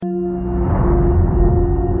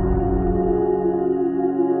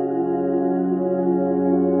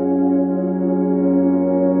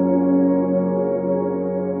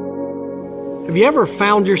Have you ever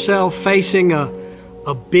found yourself facing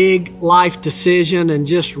a big life decision and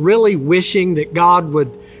just really wishing that God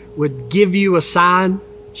would give you a sign,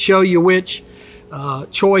 show you which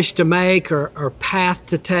choice to make or path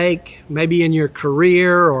to take, maybe in your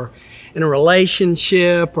career or in a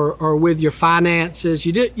relationship or with your finances?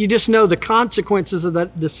 You just know the consequences of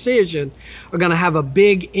that decision are going to have a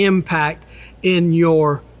big impact in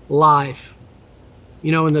your life.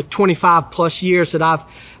 You know, in the 25 plus years that I've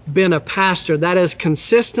been a pastor, that has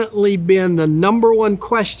consistently been the number one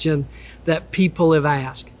question that people have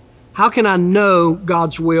asked. How can I know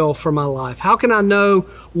God's will for my life? How can I know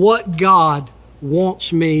what God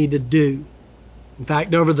wants me to do? In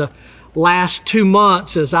fact, over the last 2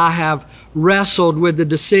 months, as I have wrestled with the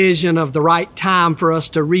decision of the right time for us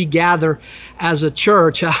to regather as a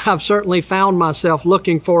church, I've certainly found myself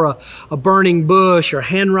looking for a burning bush or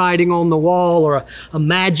handwriting on the wall or a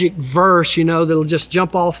magic verse, that'll just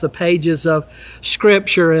jump off the pages of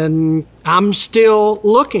Scripture, and I'm still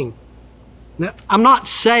looking. Now, I'm not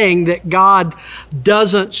saying that God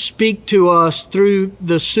doesn't speak to us through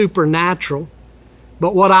the supernatural.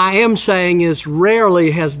 But what I am saying is rarely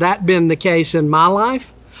has that been the case in my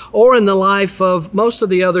life or in the life of most of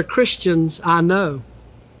the other Christians I know.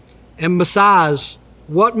 And besides,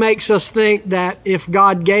 what makes us think that if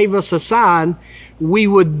God gave us a sign, we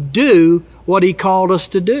would do what He called us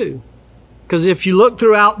to do? Because if you look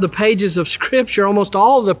throughout the pages of Scripture, almost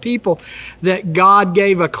all the people that God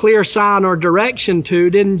gave a clear sign or direction to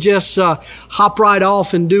didn't just hop right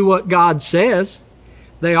off and do what God says.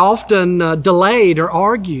 They often delayed or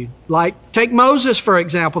argued. Like, take Moses, for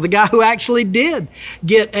example, the guy who actually did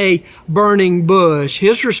get a burning bush.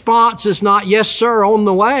 His response is not, yes, sir, on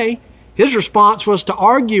the way. His response was to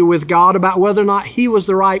argue with God about whether or not he was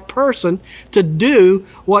the right person to do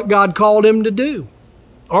what God called him to do.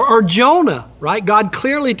 Or Jonah, right? God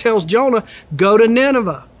clearly tells Jonah, go to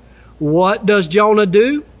Nineveh. What does Jonah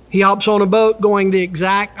do? He hops on a boat going the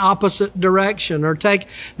exact opposite direction. Or take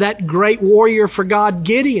that great warrior for God,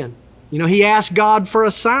 Gideon. He asked God for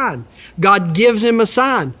a sign. God gives him a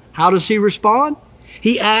sign. How does he respond?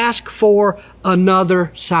 He asks for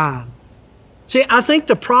another sign. See, I think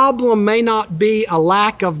the problem may not be a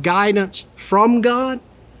lack of guidance from God.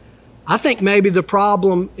 I think maybe the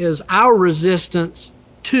problem is our resistance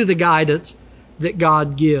to the guidance that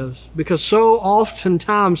God gives. Because so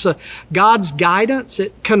oftentimes God's guidance,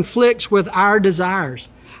 it conflicts with our desires,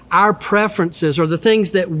 our preferences, or the things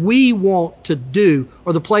that we want to do,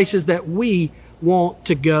 or the places that we want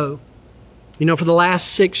to go. For the last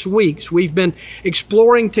 6 weeks, we've been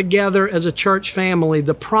exploring together as a church family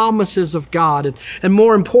the promises of God. And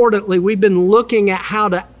more importantly, we've been looking at how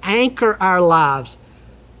to anchor our lives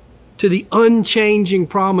to the unchanging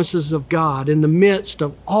promises of God in the midst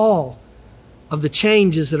of all of the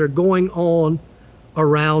changes that are going on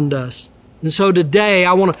around us. And so today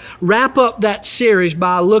I want to wrap up that series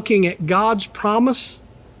by looking at God's promise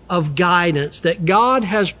of guidance, that God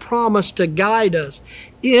has promised to guide us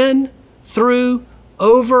in, through,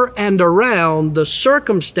 over, and around the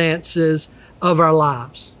circumstances of our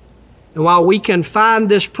lives. And while we can find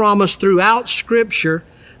this promise throughout Scripture,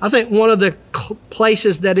 I think one of the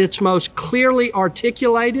places that it's most clearly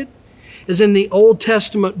articulated is in the Old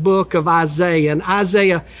Testament book of Isaiah, in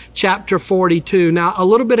Isaiah chapter 42. Now, a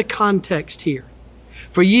little bit of context here.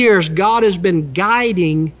 For years, God has been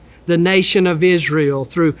guiding the nation of Israel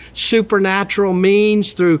through supernatural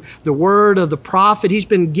means, through the word of the prophet. He's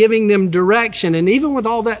been giving them direction. And even with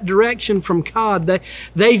all that direction from God,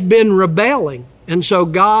 they've been rebelling. And so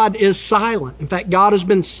God is silent. In fact, God has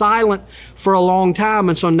been silent for a long time.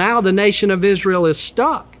 And so now the nation of Israel is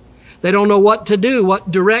stuck. They don't know what to do, what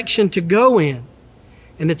direction to go in.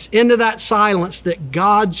 And it's into that silence that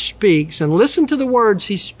God speaks. And listen to the words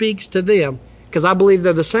He speaks to them, because I believe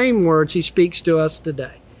they're the same words He speaks to us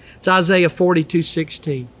today. It's Isaiah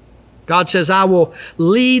 42:16. God says, I will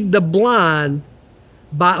lead the blind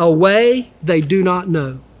by a way they do not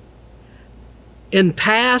know. In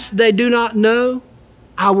paths they do not know,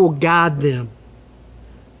 I will guide them.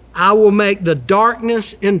 I will make the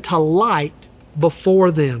darkness into light before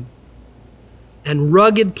them, and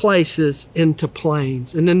rugged places into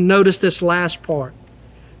plains. And then notice this last part.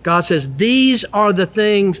 God says, these are the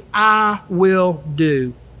things I will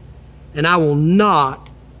do, and I will not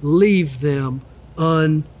leave them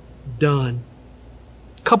undone.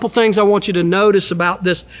 A couple things I want you to notice about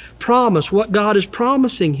this promise, what God is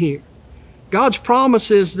promising here. God's promise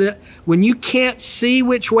is that when you can't see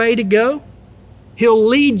which way to go, He'll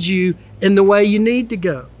lead you in the way you need to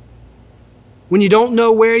go. When you don't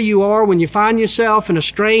know where you are, when you find yourself in a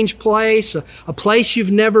strange place, a place you've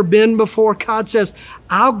never been before, God says,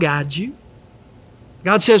 I'll guide you.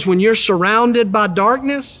 God says, when you're surrounded by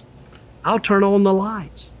darkness, I'll turn on the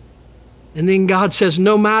lights. And then God says,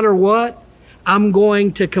 no matter what, I'm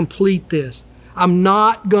going to complete this. I'm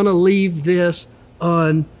not going to leave this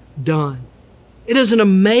undone. It is an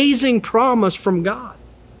amazing promise from God.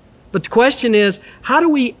 But the question is, how do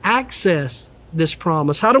we access this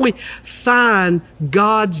promise? How do we find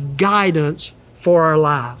God's guidance for our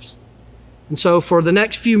lives? And so for the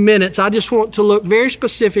next few minutes, I just want to look very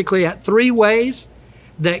specifically at 3 ways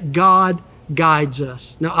that God guides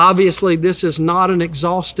us. Now, obviously, this is not an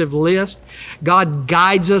exhaustive list. God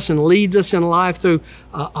guides us and leads us in life through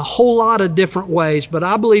a whole lot of different ways, but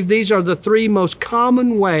I believe these are the 3 most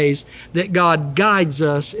common ways that God guides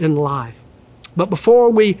us in life. But before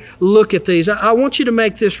we look at these, I want you to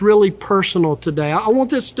make this really personal today. I want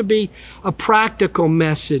this to be a practical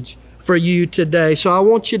message for you today. So I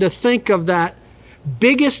want you to think of that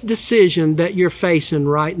biggest decision that you're facing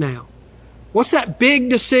right now. What's that big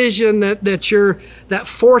decision that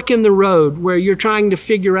fork in the road where you're trying to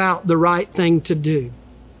figure out the right thing to do?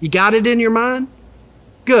 You got it in your mind?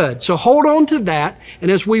 Good. So hold on to that.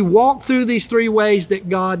 And as we walk through these 3 ways that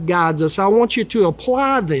God guides us, I want you to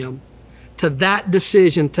apply them to that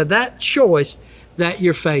decision, to that choice that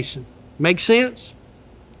you're facing. Make sense?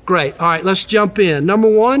 Great. All right, let's jump in. Number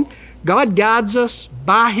 1, God guides us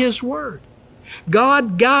by His Word.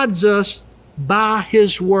 God guides us by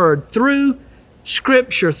His Word, through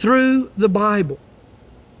Scripture, through the Bible.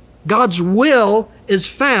 God's will is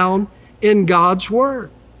found in God's Word.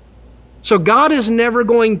 So God is never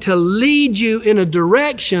going to lead you in a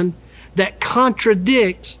direction that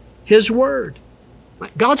contradicts His Word.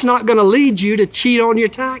 God's not going to lead you to cheat on your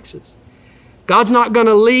taxes. God's not going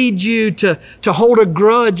to lead you to hold a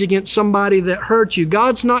grudge against somebody that hurt you.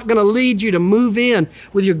 God's not going to lead you to move in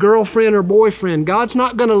with your girlfriend or boyfriend. God's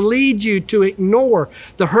not going to lead you to ignore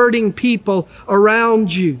the hurting people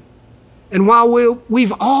around you. And while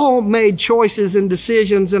we've all made choices and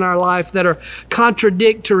decisions in our life that are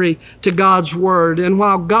contradictory to God's Word, and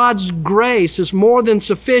while God's grace is more than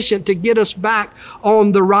sufficient to get us back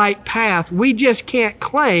on the right path, we just can't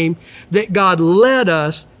claim that God led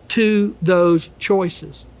us to those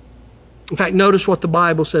choices. In fact, notice what the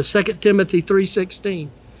Bible says, 2 Timothy 3:16.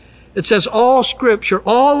 It says, all Scripture,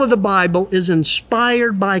 all of the Bible is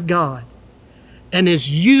inspired by God and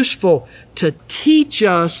is useful to teach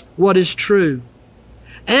us what is true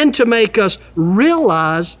and to make us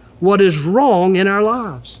realize what is wrong in our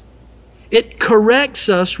lives. It corrects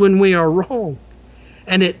us when we are wrong,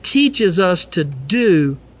 and it teaches us to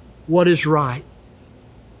do what is right.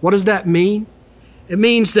 What does that mean? It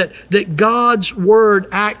means that God's Word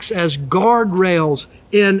acts as guardrails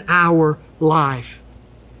in our life.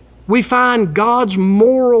 We find God's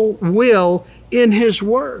moral will in His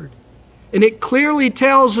Word. And it clearly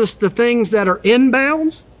tells us the things that are in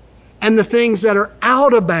bounds and the things that are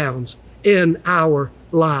out of bounds in our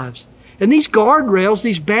lives. And these guardrails,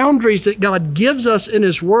 these boundaries that God gives us in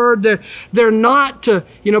His Word, they're not to,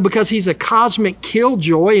 because He's a cosmic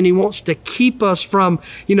killjoy and He wants to keep us from,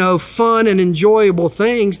 fun and enjoyable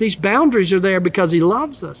things. These boundaries are there because He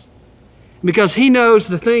loves us. Because He knows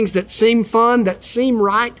the things that seem fun, that seem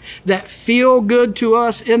right, that feel good to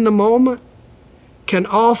us in the moment, can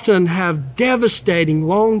often have devastating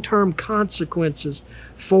long-term consequences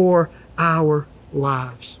for our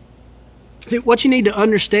lives. What you need to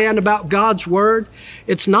understand about God's Word,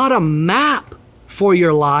 it's not a map for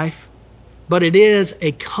your life, but it is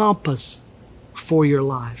a compass for your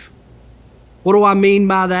life. What do I mean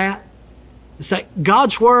by that? It's that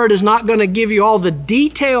God's Word is not going to give you all the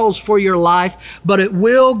details for your life, but it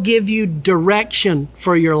will give you direction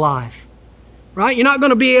for your life. Right? You're not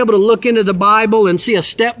going to be able to look into the Bible and see a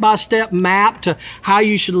step-by-step map to how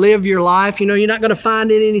you should live your life. You're not going to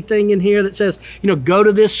find anything in here that says, go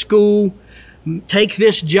to this school, take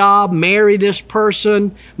this job, marry this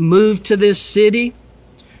person, move to this city.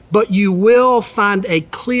 But you will find a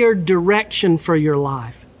clear direction for your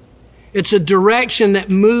life. It's a direction that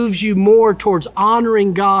moves you more towards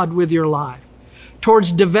honoring God with your life,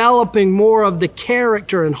 towards developing more of the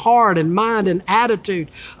character and heart and mind and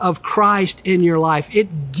attitude of Christ in your life.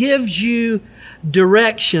 It gives you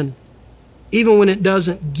direction, even when it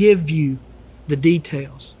doesn't give you the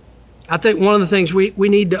details. I think one of the things we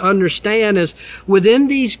need to understand is within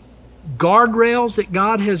these guardrails that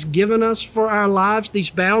God has given us for our lives, these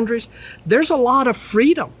boundaries, there's a lot of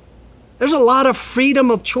freedom. There's a lot of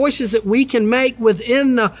freedom of choices that we can make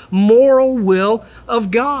within the moral will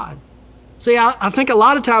of God. See, I think a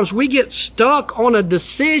lot of times we get stuck on a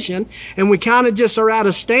decision and we kind of just are at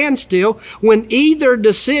a standstill when either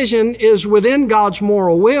decision is within God's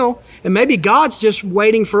moral will, and maybe God's just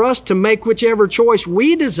waiting for us to make whichever choice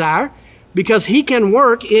we desire because He can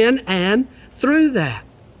work in and through that.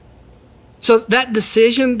 So that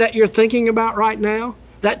decision that you're thinking about right now,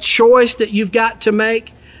 that choice that you've got to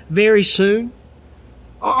make very soon,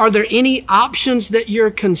 are there any options that you're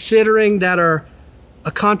considering that are a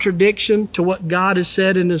contradiction to what God has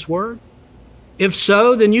said in His Word? If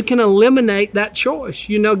so, then you can eliminate that choice.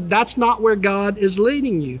 You know that's not where God is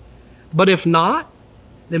leading you. But if not,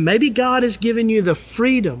 then maybe God has given you the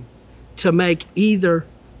freedom to make either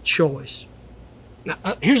choice. Now,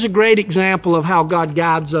 here's a great example of how God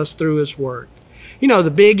guides us through His Word. You know,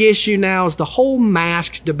 the big issue now is the whole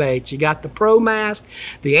mask debate. You got the pro-mask,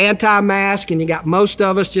 the anti-mask, and you got most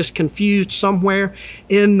of us just confused somewhere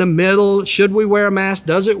in the middle. Should we wear a mask?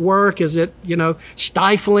 Does it work? Is it,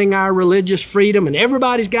 stifling our religious freedom? And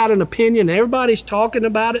everybody's got an opinion, and everybody's talking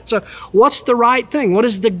about it. So what's the right thing? What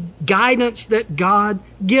is the guidance that God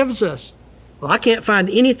gives us? Well, I can't find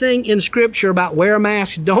anything in Scripture about wear a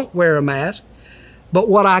mask, don't wear a mask. But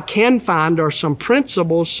what I can find are some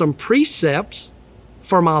principles, some precepts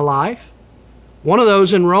for my life. One of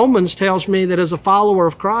those in Romans tells me that as a follower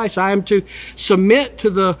of Christ, I am to submit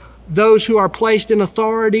to those who are placed in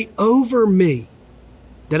authority over me,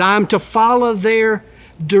 that I am to follow their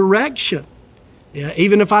direction. Yeah,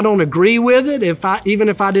 even if I don't agree with it, even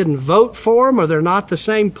if I didn't vote for them or they're not the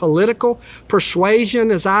same political persuasion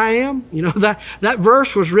as I am, that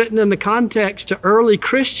verse was written in the context to early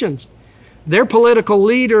Christians. Their political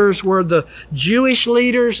leaders were the Jewish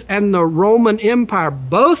leaders and the Roman Empire,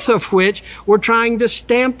 both of which were trying to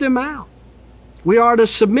stamp them out. We are to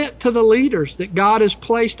submit to the leaders that God has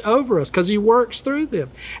placed over us because He works through them.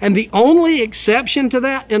 And the only exception to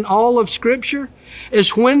that in all of Scripture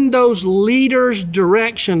is when those leaders'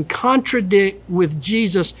 direction contradict with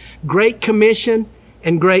Jesus' Great Commission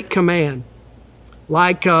and Great Command.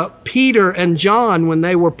 Like Peter and John when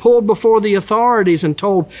they were pulled before the authorities and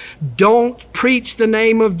told, don't preach the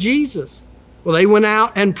name of Jesus. Well, they went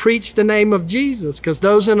out and preached the name of Jesus because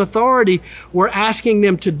those in authority were asking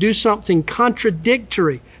them to do something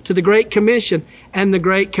contradictory to the Great Commission and the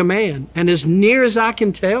Great Command. And as near as I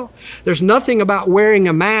can tell, there's nothing about wearing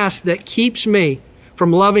a mask that keeps me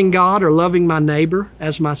from loving God or loving my neighbor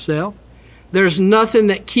as myself. There's nothing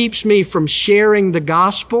that keeps me from sharing the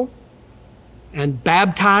gospel and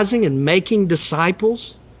baptizing and making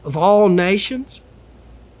disciples of all nations.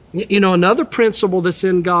 Another principle that's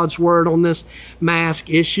in God's Word on this mask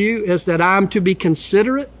issue is that I'm to be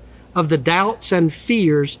considerate of the doubts and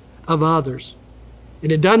fears of others. And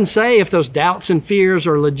it doesn't say if those doubts and fears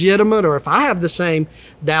are legitimate or if I have the same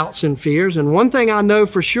doubts and fears. And one thing I know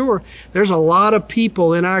for sure, there's a lot of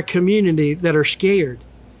people in our community that are scared.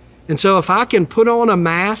 And so if I can put on a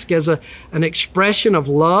mask as an expression of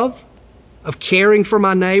love, of caring for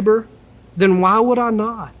my neighbor, then why would I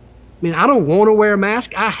not? I mean, I don't want to wear a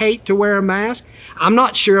mask. I hate to wear a mask. I'm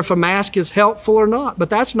not sure if a mask is helpful or not, but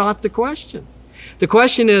that's not the question. The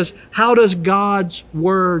question is, how does God's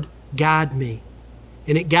Word guide me?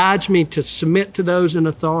 And it guides me to submit to those in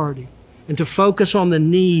authority and to focus on the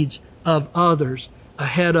needs of others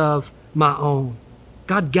ahead of my own.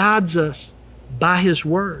 God guides us by His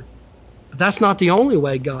Word. But that's not the only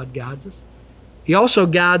way God guides us. He also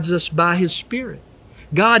guides us by His Spirit.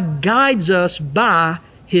 God guides us by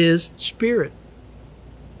His Spirit.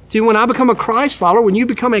 See, when I become a Christ follower, when you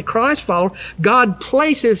become a Christ follower, God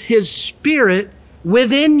places His Spirit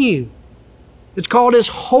within you. It's called His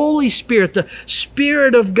Holy Spirit, the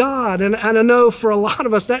Spirit of God. And I know for a lot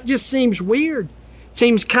of us, that just seems weird. It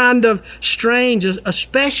seems kind of strange,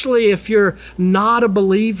 especially if you're not a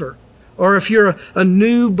believer. Or if you're a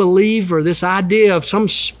new believer, this idea of some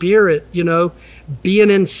spirit,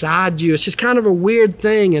 being inside you, it's just kind of a weird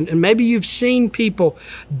thing. And maybe you've seen people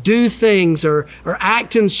do things or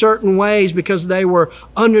act in certain ways because they were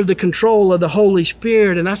under the control of the Holy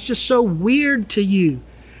Spirit. And that's just so weird to you.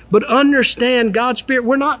 But understand God's Spirit,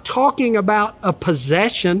 we're not talking about a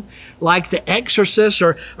possession like The Exorcist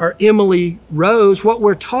or Emily Rose. What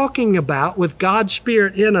we're talking about with God's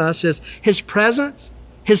Spirit in us is His presence,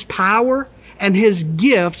 His power, and His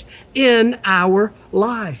gifts in our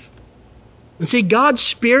life. And see, God's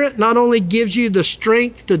Spirit not only gives you the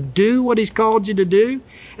strength to do what He's called you to do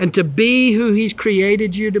and to be who He's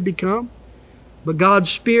created you to become, but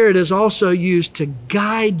God's Spirit is also used to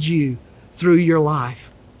guide you through your life.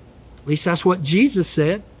 At least that's what Jesus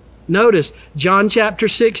said. Notice John chapter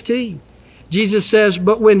 16. Jesus says,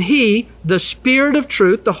 but when He, the Spirit of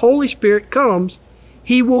truth, the Holy Spirit, comes,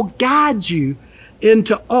 He will guide you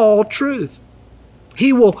into all truth.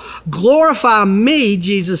 He will glorify me,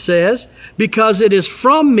 Jesus says, because it is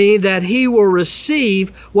from me that he will receive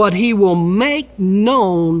what he will make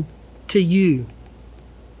known to you.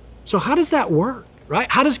 So how does that work, right?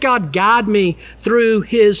 How does God guide me through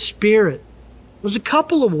his Spirit? There's a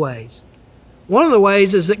couple of ways. One of the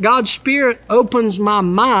ways is that God's Spirit opens my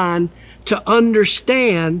mind to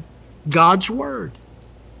understand God's Word.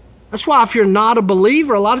 That's why if you're not a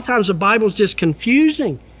believer, a lot of times the Bible's just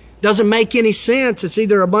confusing. Doesn't make any sense. It's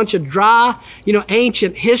either a bunch of dry,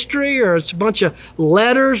 ancient history, or it's a bunch of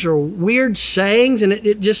letters or weird sayings, and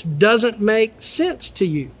it just doesn't make sense to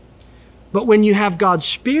you. But when you have God's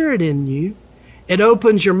Spirit in you, it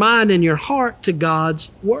opens your mind and your heart to God's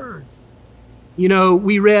Word.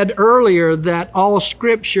 We read earlier that all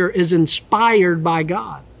Scripture is inspired by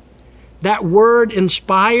God. That word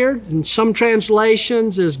inspired, in some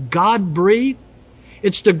translations, is God-breathed.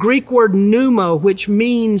 It's the Greek word pneuma, which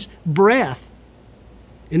means breath.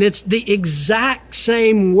 And it's the exact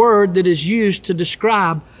same word that is used to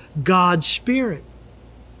describe God's Spirit.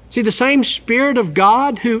 See, the same Spirit of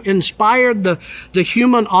God who inspired the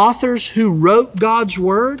human authors who wrote God's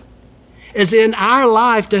Word is in our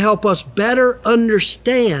life to help us better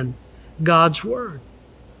understand God's Word.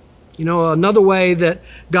 Another way that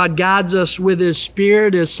God guides us with his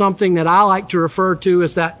Spirit is something that I like to refer to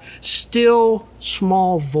as that still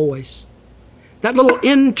small voice. That little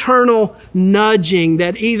internal nudging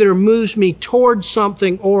that either moves me towards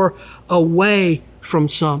something or away from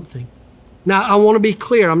something. Now, I want to be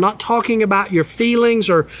clear. I'm not talking about your feelings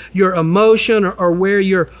or your emotion or where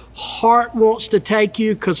your heart wants to take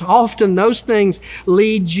you, because often those things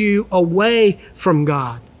lead you away from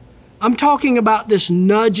God. I'm talking about this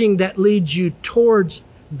nudging that leads you towards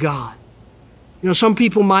God. Some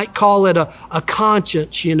people might call it a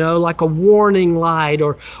conscience, like a warning light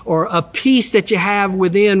or a peace that you have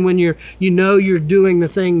within when you're doing the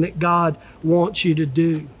thing that God wants you to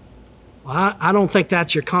do. Well, I don't think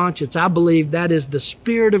that's your conscience. I believe that is the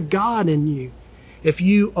Spirit of God in you if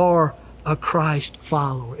you are a Christ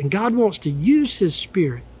follower. And God wants to use his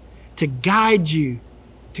Spirit to guide you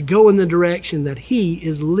to go in the direction that he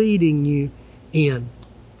is leading you in.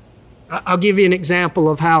 I'll give you an example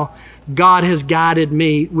of how God has guided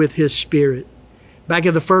me with his Spirit. Back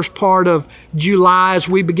in the first part of July, as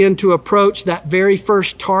we begin to approach that very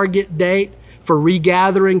first target date for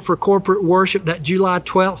regathering for corporate worship, that July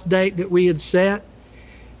 12th date that we had set.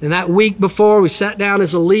 And that week before, we sat down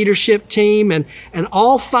as a leadership team, and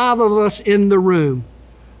all 5 of us in the room,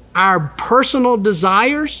 our personal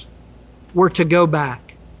desires were to go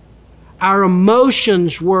back. Our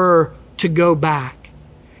emotions were to go back.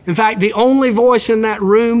 In fact, the only voice in that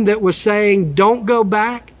room that was saying, don't go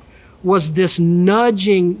back, was this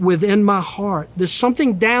nudging within my heart. There's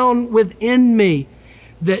something down within me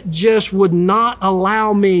that just would not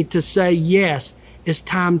allow me to say, yes, it's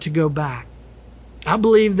time to go back. I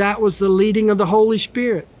believe that was the leading of the Holy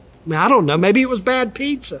Spirit. I don't know, maybe it was bad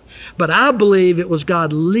pizza, but I believe it was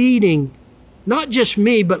God leading, not just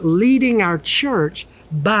me, but leading our church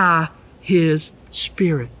by his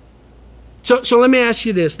Spirit. So let me ask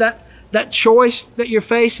you this, that choice that you're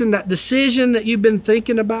facing, that decision that you've been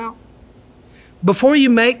thinking about, before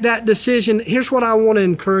you make that decision, here's what I want to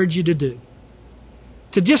encourage you to do.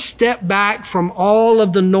 To just step back from all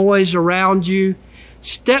of the noise around you,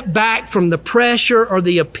 step back from the pressure or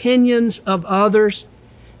the opinions of others,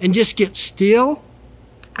 and just get still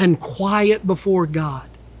and quiet before God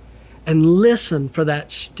and listen for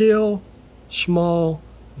that still, small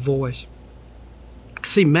voice.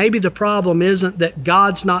 See, maybe the problem isn't that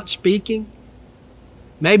God's not speaking.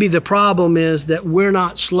 Maybe the problem is that we're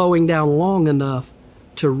not slowing down long enough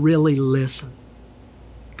to really listen.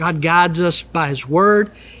 God guides us by his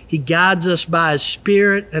Word. He guides us by his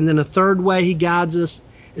Spirit. And then a third way he guides us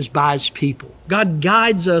is by his people. God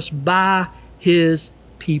guides us by his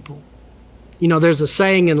people. There's a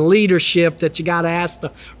saying in leadership that you got to ask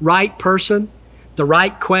the right person, the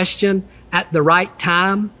right question at the right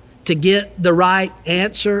time to get the right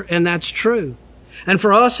answer, and that's true. And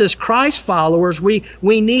for us as Christ followers, we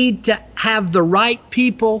need to have the right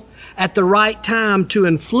people at the right time to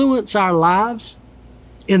influence our lives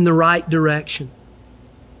in the right direction.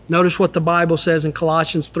 Notice what the Bible says in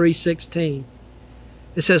Colossians 3:16.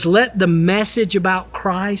 It says, let the message about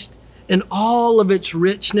Christ in all of its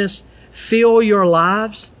richness fill your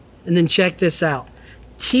lives. And then check this out.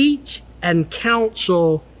 Teach and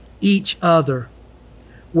counsel each other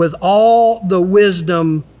with all the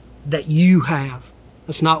wisdom that you have.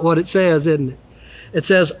 That's not what it says, isn't it? It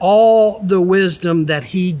says all the wisdom that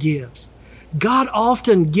he gives. God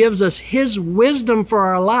often gives us His wisdom for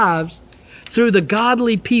our lives through the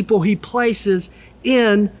godly people He places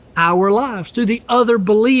in our lives, through the other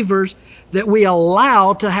believers that we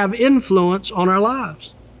allow to have influence on our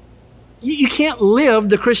lives. You can't live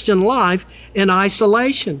the Christian life in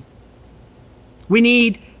isolation. We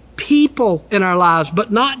need people in our lives,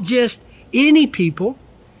 but not just any people.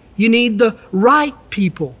 You need the right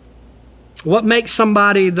people. What makes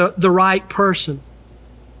somebody the right person?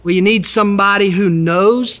 Well, you need somebody who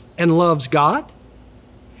knows and loves God.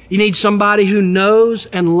 You need somebody who knows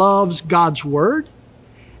and loves God's Word.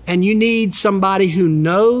 And you need somebody who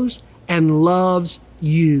knows and loves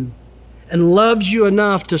you and loves you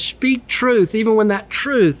enough to speak truth, even when that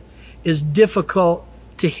truth is difficult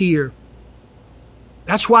to hear.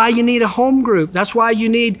 That's why you need a home group. That's why you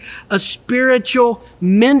need a spiritual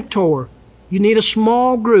mentor. You need a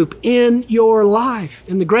small group in your life.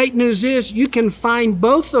 And the great news is you can find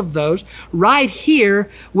both of those right here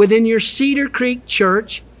within your Cedar Creek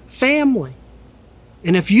Church family.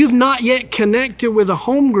 And if you've not yet connected with a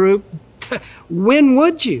home group, when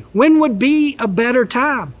would you? When would be a better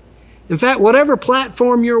time? In fact, whatever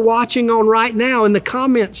platform you're watching on right now, in the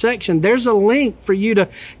comment section, there's a link for you to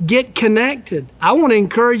get connected. I want to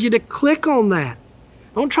encourage you to click on that.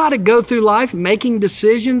 Don't try to go through life making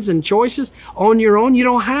decisions and choices on your own. You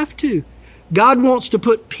don't have to. God wants to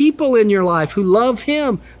put people in your life who love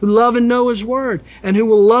Him, who love and know His Word, and who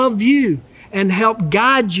will love you and help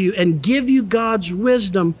guide you and give you God's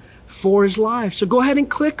wisdom for His life. So go ahead and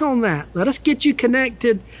click on that. Let us get you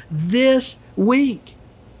connected this week.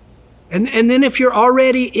 And then if you're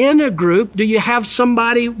already in a group, do you have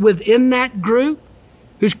somebody within that group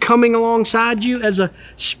who's coming alongside you as a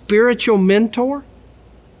spiritual mentor?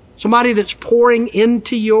 Somebody that's pouring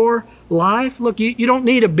into your life? Look, you don't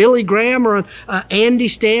need a Billy Graham or an Andy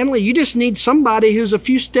Stanley. You just need somebody who's a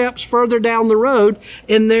few steps further down the road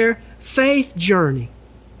in their faith journey.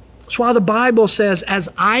 That's why the Bible says, as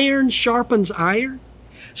iron sharpens iron,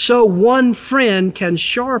 so one friend can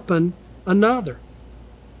sharpen another.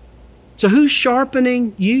 So who's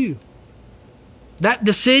sharpening you? That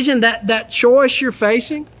decision, that choice you're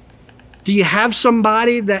facing? Do you have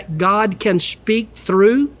somebody that God can speak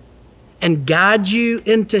through and guide you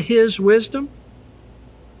into His wisdom?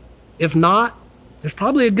 If not, there's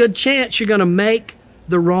probably a good chance you're going to make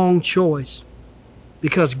the wrong choice,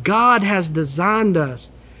 because God has designed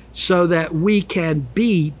us so that we can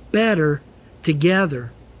be better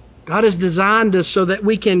together. God has designed us so that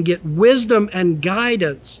we can get wisdom and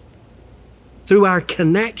guidance through our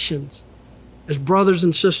connections as brothers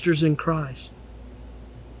and sisters in Christ.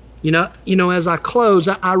 You know, as I close,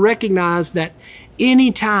 I recognize that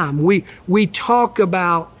anytime we talk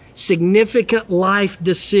about significant life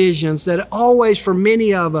decisions, that always for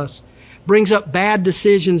many of us brings up bad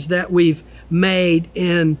decisions that we've made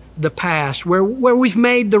in the past, where we've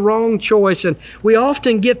made the wrong choice. And we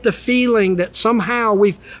often get the feeling that somehow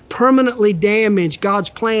we've permanently damaged God's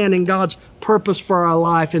plan and God's purpose for our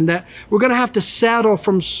life, and that we're going to have to settle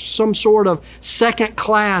from some sort of second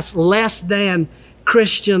class, less than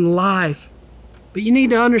Christian life. But you need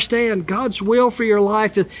to understand God's will for your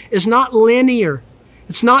life is not linear.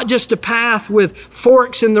 It's not just a path with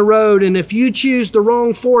forks in the road, and if you choose the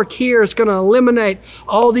wrong fork here, it's going to eliminate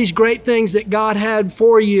all these great things that God had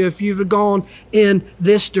for you if you've gone in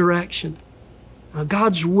this direction. Now,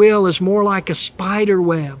 God's will is more like a spider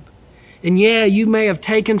web. And yeah, you may have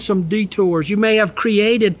taken some detours. You may have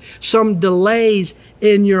created some delays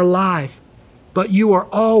in your life, but you are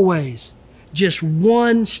always just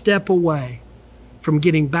one step away from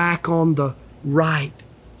getting back on the right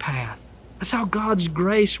path. That's how God's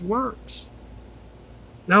grace works.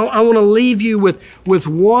 Now, I want to leave you with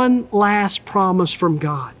one last promise from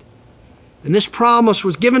God. And this promise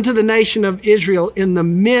was given to the nation of Israel in the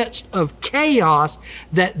midst of chaos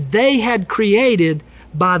that they had created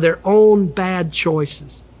by their own bad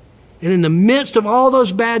choices. And in the midst of all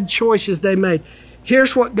those bad choices they made,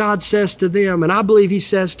 here's what God says to them, and I believe He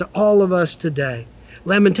says to all of us today.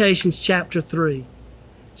 Lamentations chapter 3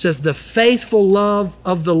 says, "The faithful love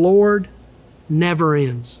of the Lord never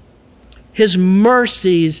ends. His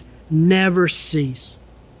mercies never cease.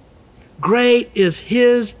 Great is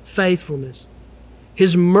His faithfulness.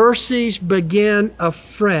 His mercies begin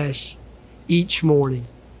afresh each morning."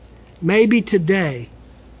 Maybe today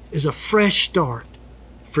is a fresh start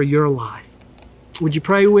for your life. Would you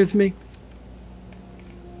pray with me?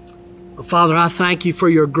 Oh, Father, I thank You for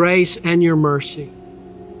Your grace and Your mercy.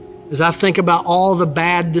 As I think about all the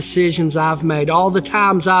bad decisions I've made, all the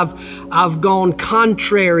times I've gone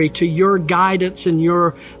contrary to your guidance and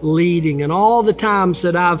your leading, and all the times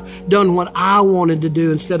that I've done what I wanted to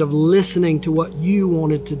do instead of listening to what you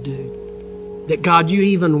wanted to do, that God, you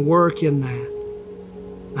even work in that.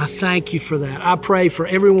 I thank you for that. I pray for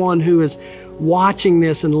everyone who is watching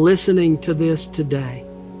this and listening to this today.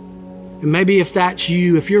 And maybe if that's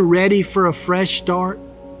you, if you're ready for a fresh start,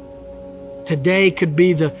 today could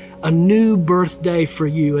be a new birthday for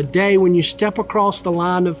you, a day when you step across the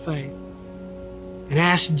line of faith and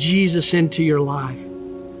ask Jesus into your life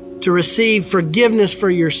to receive forgiveness for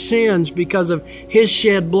your sins because of His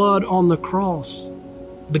shed blood on the cross.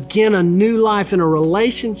 Begin a new life in a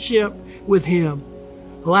relationship with Him,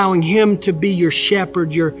 allowing Him to be your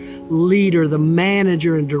shepherd, your leader, the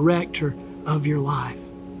manager and director of your life.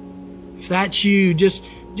 If that's you, just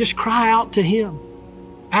cry out to Him.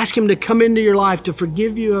 Ask Him to come into your life to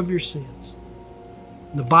forgive you of your sins.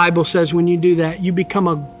 The Bible says when you do that, you become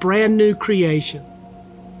a brand new creation.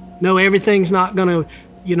 No, everything's not going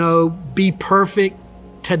to, be perfect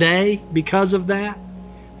today because of that.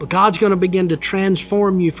 But God's going to begin to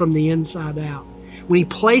transform you from the inside out. When He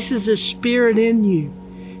places His Spirit in you,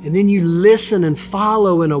 and then you listen and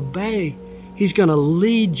follow and obey, He's going to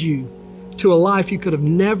lead you to a life you could have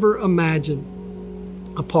never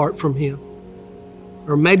imagined apart from Him.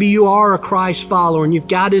 Or maybe you are a Christ follower and you've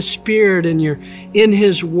got His Spirit and you're in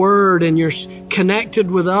His Word and you're connected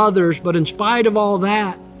with others, but in spite of all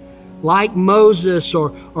that, like Moses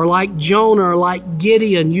or like Jonah or like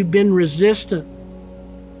Gideon, you've been resistant.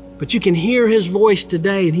 But you can hear His voice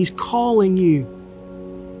today, and He's calling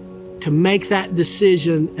you to make that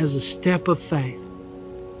decision as a step of faith,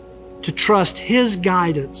 to trust His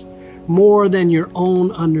guidance more than your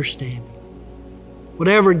own understanding.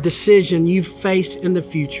 Whatever decision you face in the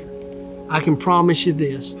future, I can promise you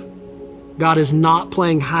this: God is not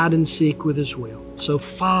playing hide and seek with His will. So,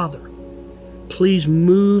 Father, please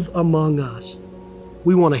move among us.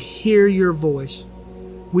 We want to hear your voice.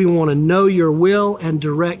 We want to know your will and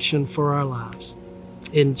direction for our lives.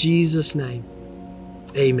 In Jesus' name,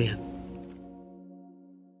 amen.